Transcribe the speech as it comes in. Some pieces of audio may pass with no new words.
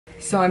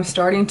So I'm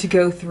starting to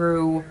go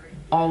through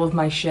all of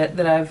my shit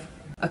that I've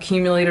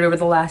accumulated over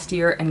the last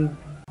year and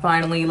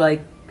finally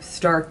like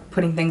start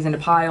putting things into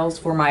piles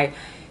for my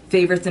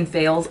favorites and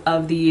fails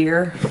of the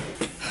year.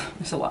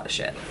 There's a lot of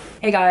shit.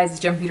 Hey guys,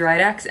 it's Jen from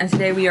Beauteque, and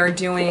today we are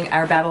doing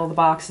our Battle of the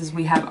Boxes.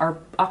 We have our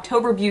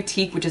October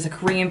Beauteque, which is a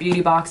Korean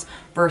beauty box,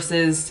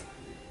 versus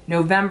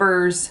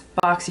November's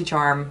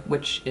BoxyCharm,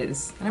 which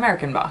is an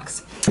American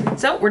box.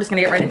 So we're just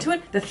gonna get right into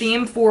it. The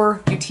theme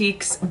for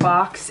Beauteque's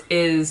box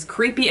is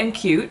creepy and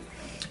cute.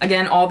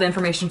 Again, all the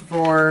information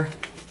for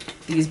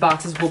these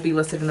boxes will be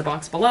listed in the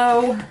box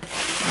below.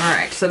 All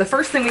right, so the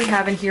first thing we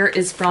have in here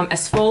is from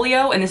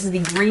Esfolio, and this is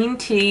the green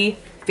tea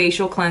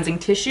facial cleansing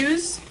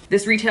tissues.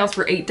 This retails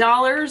for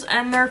 $8,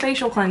 and they're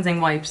facial cleansing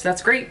wipes.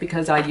 That's great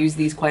because I use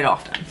these quite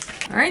often.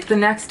 All right, the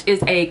next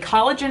is a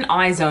collagen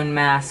eye zone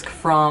mask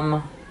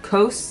from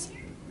Cos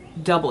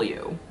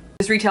W.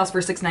 This retails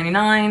for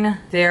 $6.99.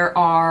 There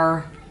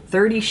are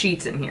 30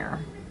 sheets in here.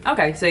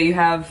 Okay, so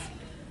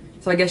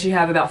I guess you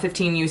have about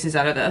 15 uses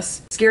out of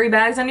this. Scary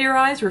bags under your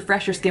eyes,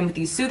 refresh your skin with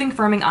these soothing,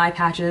 firming eye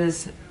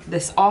patches.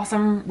 This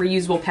awesome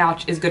reusable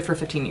pouch is good for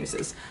 15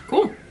 uses.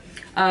 Cool.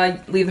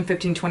 Leave them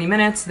 15-20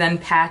 minutes, then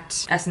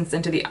pat essence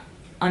into the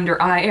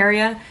under eye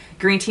area.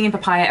 Green tea and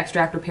papaya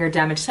extract repair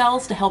damaged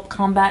cells to help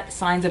combat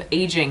signs of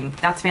aging.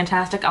 That's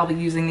fantastic. I'll be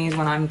using these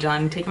when I'm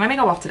done taking my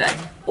makeup off today.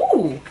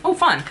 Ooh, oh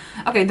fun.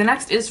 Okay, the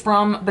next is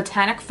from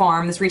Botanic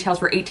Farm. This retails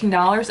for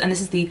 $18, and this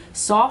is the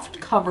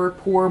Soft Cover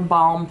Pore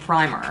Balm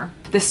Primer.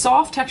 This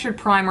soft textured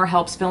primer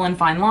helps fill in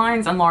fine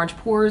lines, enlarge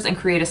pores, and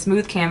create a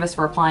smooth canvas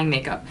for applying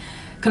makeup.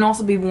 Can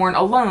also be worn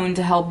alone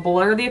to help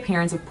blur the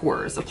appearance of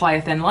pores. Apply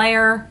a thin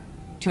layer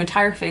to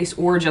entire face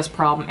or just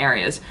problem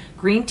areas.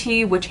 Green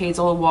tea, witch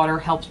hazel water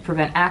helps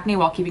prevent acne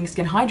while keeping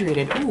skin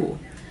hydrated. Ooh.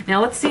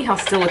 Now let's see how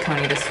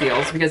silicone-y this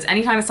feels, because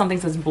anytime something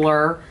says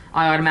blur,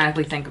 I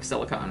automatically think of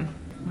silicone.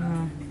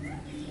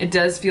 It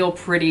does feel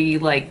pretty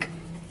like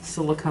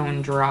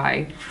silicone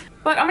dry,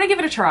 but I'm gonna give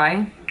it a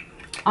try.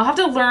 I'll have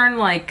to learn,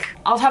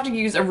 I'll have to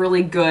use a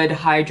really good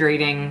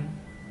hydrating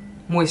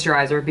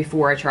moisturizer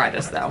before I try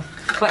this though,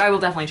 but I will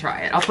definitely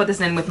try it. I'll put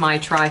this in with my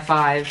Try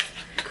 5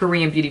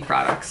 Korean beauty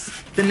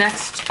products. The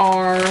next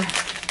are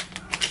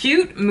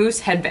cute mousse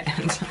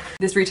headband.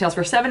 This retails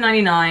for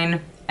 $7.99,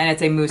 and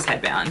it's a mousse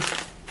headband.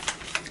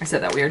 I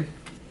said that weird.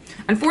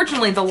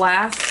 Unfortunately, the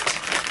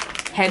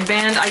last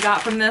headband I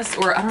got from this,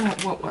 or I don't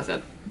know, what was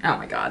it? Oh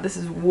my god, this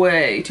is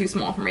way too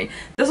small for me.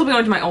 This will be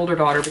going to my older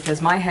daughter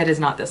because my head is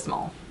not this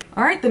small.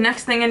 All right, the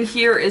next thing in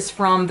here is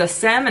from the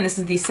Sem, and this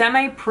is the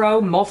Semi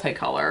Pro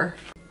Multicolor.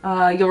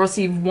 You'll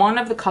receive one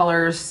of the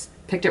colors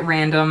picked at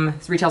random.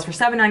 This retails for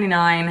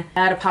 $7.99.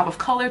 Add a pop of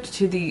color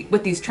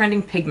with these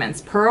trending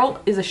pigments.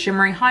 Pearl is a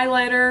shimmery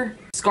highlighter.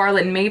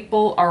 Scarlet and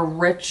Maple are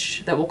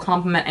rich that will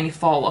complement any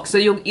fall look. So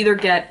you'll either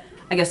get,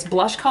 I guess,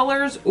 blush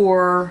colors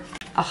or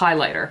a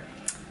highlighter.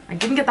 I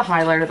didn't get the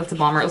highlighter, that's a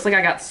bummer. It looks like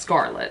I got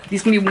Scarlet.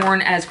 These can be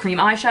worn as cream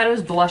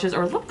eyeshadows, blushes,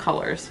 or lip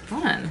colors.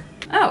 Fun.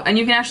 Oh, and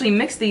you can actually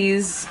mix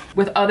these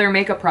with other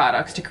makeup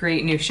products to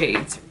create new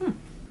shades.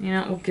 You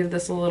know, we'll give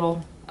this a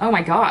little, oh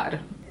my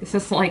god. This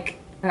is like,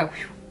 oh,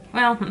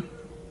 well,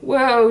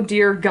 whoa,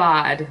 dear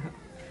god.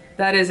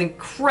 That is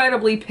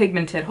incredibly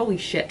pigmented, holy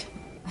shit.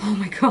 Oh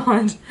my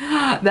god,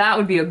 that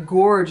would be a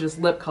gorgeous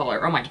lip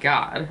color, oh my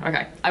god.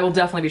 Okay, I will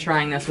definitely be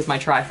trying this with my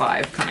Try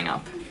 5 coming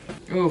up.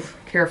 Oof,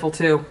 careful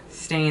too,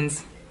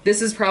 stains.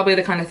 This is probably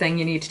the kind of thing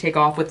you need to take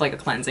off with like a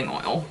cleansing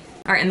oil.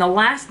 All right, and the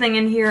last thing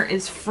in here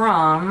is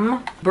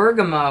from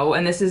Bergamo,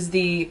 and this is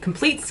the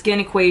Complete Skin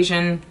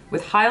Equation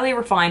with highly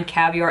refined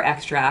caviar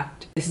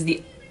extract. This is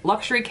the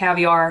Luxury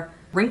Caviar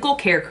Wrinkle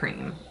Care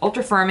Cream.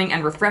 Ultra firming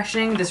and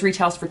refreshing. This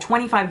retails for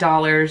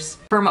 $25.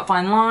 Firm up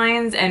fine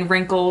lines and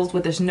wrinkles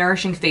with this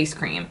nourishing face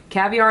cream.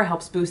 Caviar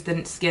helps boost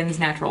the skin's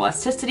natural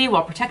elasticity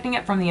while protecting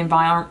it from the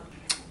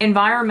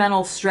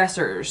environmental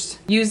stressors.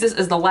 Use this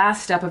as the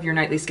last step of your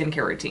nightly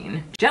skincare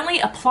routine. Gently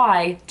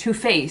apply to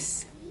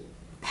face.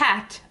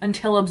 Pat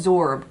until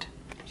absorbed.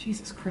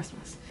 Jesus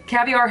Christmas.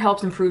 Caviar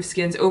helps improve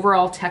skin's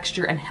overall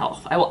texture and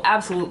health. I will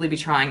absolutely be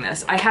trying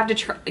this. I have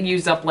to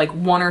use up like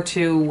 1 or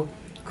 2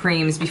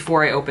 creams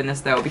before I open this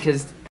though,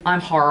 because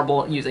I'm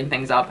horrible at using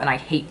things up and I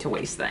hate to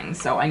waste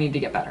things, so I need to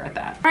get better at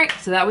that. All right,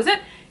 so that was it.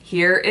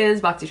 Here is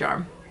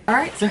BoxyCharm. All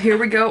right, so here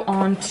we go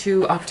on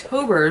to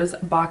October's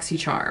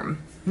BoxyCharm.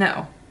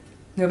 No,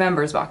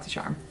 November's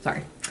BoxyCharm,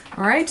 sorry.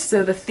 All right,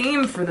 so the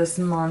theme for this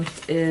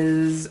month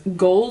is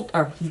gold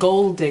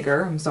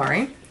digger, I'm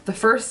sorry. The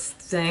first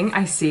thing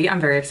I see,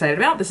 I'm very excited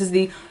about. This is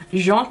the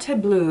Jaunty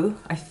Bleu.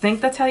 I think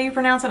that's how you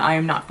pronounce it. I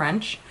am not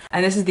French.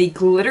 And this is the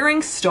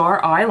Glittering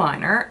Star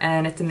Eyeliner,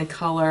 and it's in the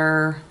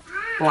color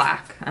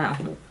black.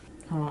 Oh,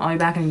 I'll be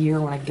back in a year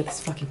when I get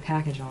this fucking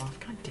package off.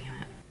 God damn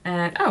it.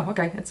 And, oh,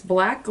 okay, it's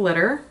black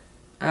glitter.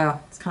 Oh,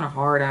 it's kind of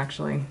hard,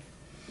 actually.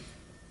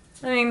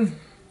 I mean,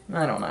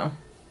 I don't know.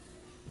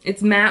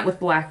 It's matte with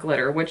black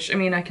glitter, which, I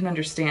mean, I can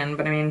understand,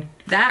 but I mean,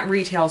 that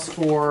retails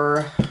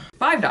for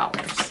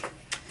 $5.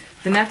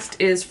 The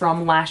next is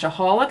from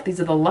Lashaholic.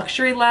 These are the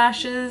luxury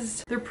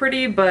lashes. They're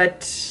pretty,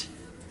 but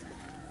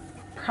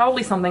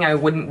probably something I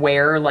wouldn't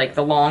wear. Like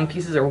the long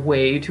pieces are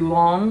way too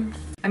long.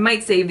 I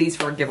might save these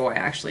for a giveaway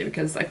actually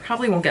because I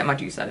probably won't get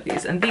much use out of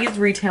these. And these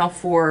retail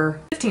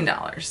for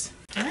 $15.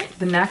 All right,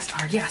 the next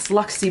are, yes,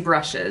 Luxie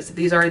brushes.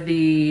 These are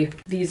the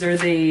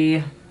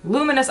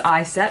Luminous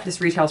Eye Set. This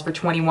retails for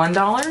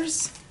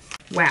 $21.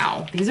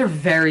 Wow, these are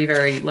very,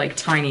 very like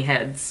tiny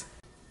heads.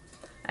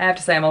 I have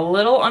to say I'm a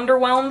little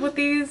underwhelmed with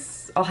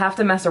these. I'll have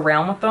to mess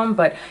around with them,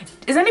 but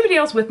is anybody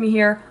else with me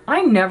here?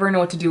 I never know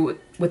what to do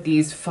with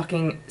these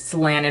fucking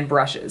slanted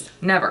brushes.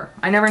 Never.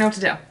 I never know what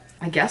to do.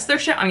 I guess they're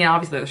I mean,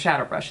 obviously they're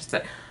shadow brushes,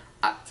 but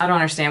I don't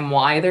understand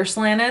why they're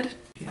slanted.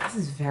 This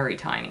is very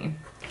tiny.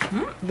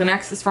 The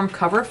next is from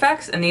Cover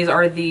Effects, and these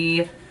are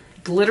the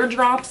glitter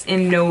drops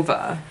in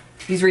Nova.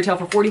 These retail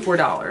for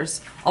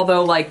 $44,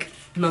 although like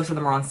most of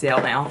them are on sale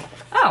now.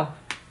 Oh,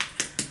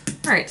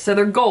 all right, so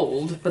they're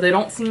gold, but they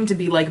don't seem to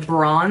be like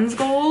bronze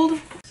gold.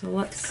 So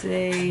let's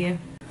see.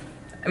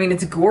 I mean,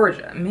 it's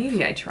gorgeous.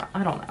 Maybe I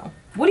don't know.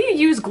 What do you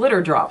use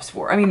glitter drops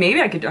for? I mean,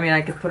 maybe I could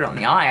put it on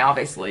the eye,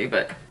 obviously,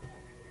 but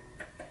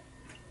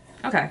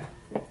okay.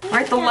 All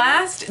right, the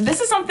last,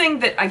 this is something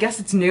that I guess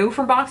it's new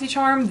from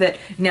BoxyCharm, that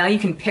now you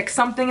can pick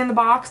something in the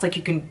box, like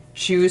you can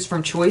choose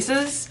from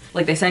choices.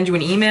 Like they send you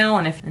an email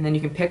and then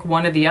you can pick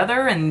one or the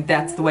other, and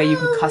that's the way you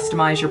can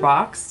customize your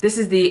box. This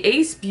is the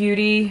Ace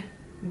Beauty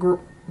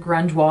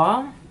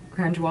Grandois,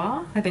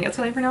 I think that's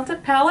how you pronounce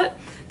it, palette.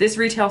 This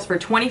retails for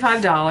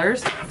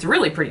 $25. It's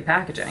really pretty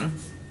packaging.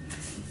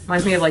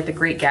 Reminds me of like the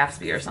Great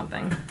Gatsby or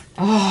something.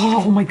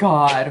 Oh my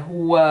God,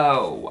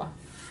 whoa.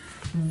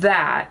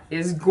 That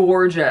is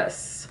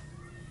gorgeous.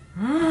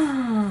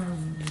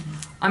 I'm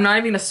not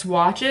even gonna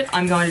swatch it.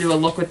 I'm going to do a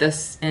look with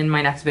this in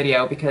my next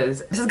video because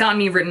this has gotten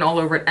me written all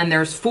over it, and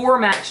there's 4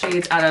 matte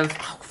shades out of,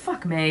 oh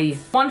fuck me.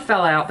 1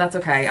 fell out, that's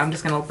okay. I'm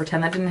just gonna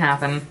pretend that didn't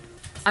happen.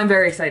 I'm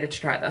very excited to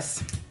try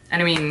this.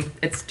 And I mean,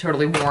 it's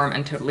totally warm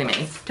and totally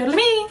me. Totally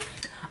me.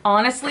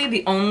 Honestly,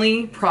 the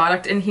only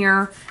product in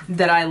here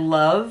that I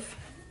love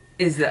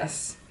is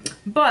this.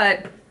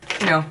 But,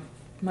 you know,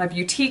 my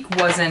Beauteque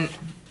wasn't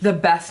the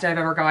best I've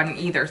ever gotten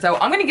either. So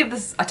I'm gonna give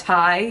this a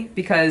tie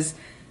because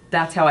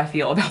that's how I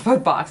feel about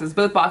both boxes.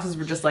 Both boxes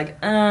were just like,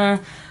 I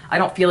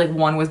don't feel like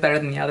one was better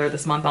than the other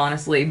this month,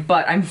 honestly,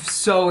 but I'm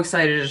so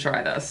excited to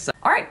try this.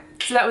 All right,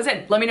 so that was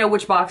it. Let me know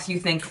which box you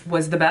think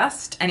was the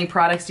best. Any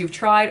products you've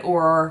tried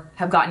or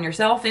have gotten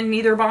yourself in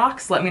either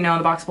box, let me know in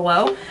the box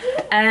below.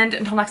 And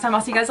until next time,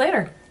 I'll see you guys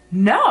later.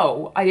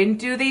 No, I didn't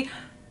do the,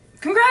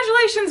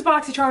 congratulations,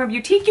 BoxyCharm and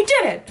Beauteque, you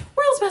did it.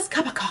 World's best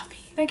cup of coffee.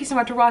 Thank you so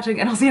much for watching,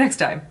 and I'll see you next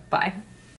time. Bye.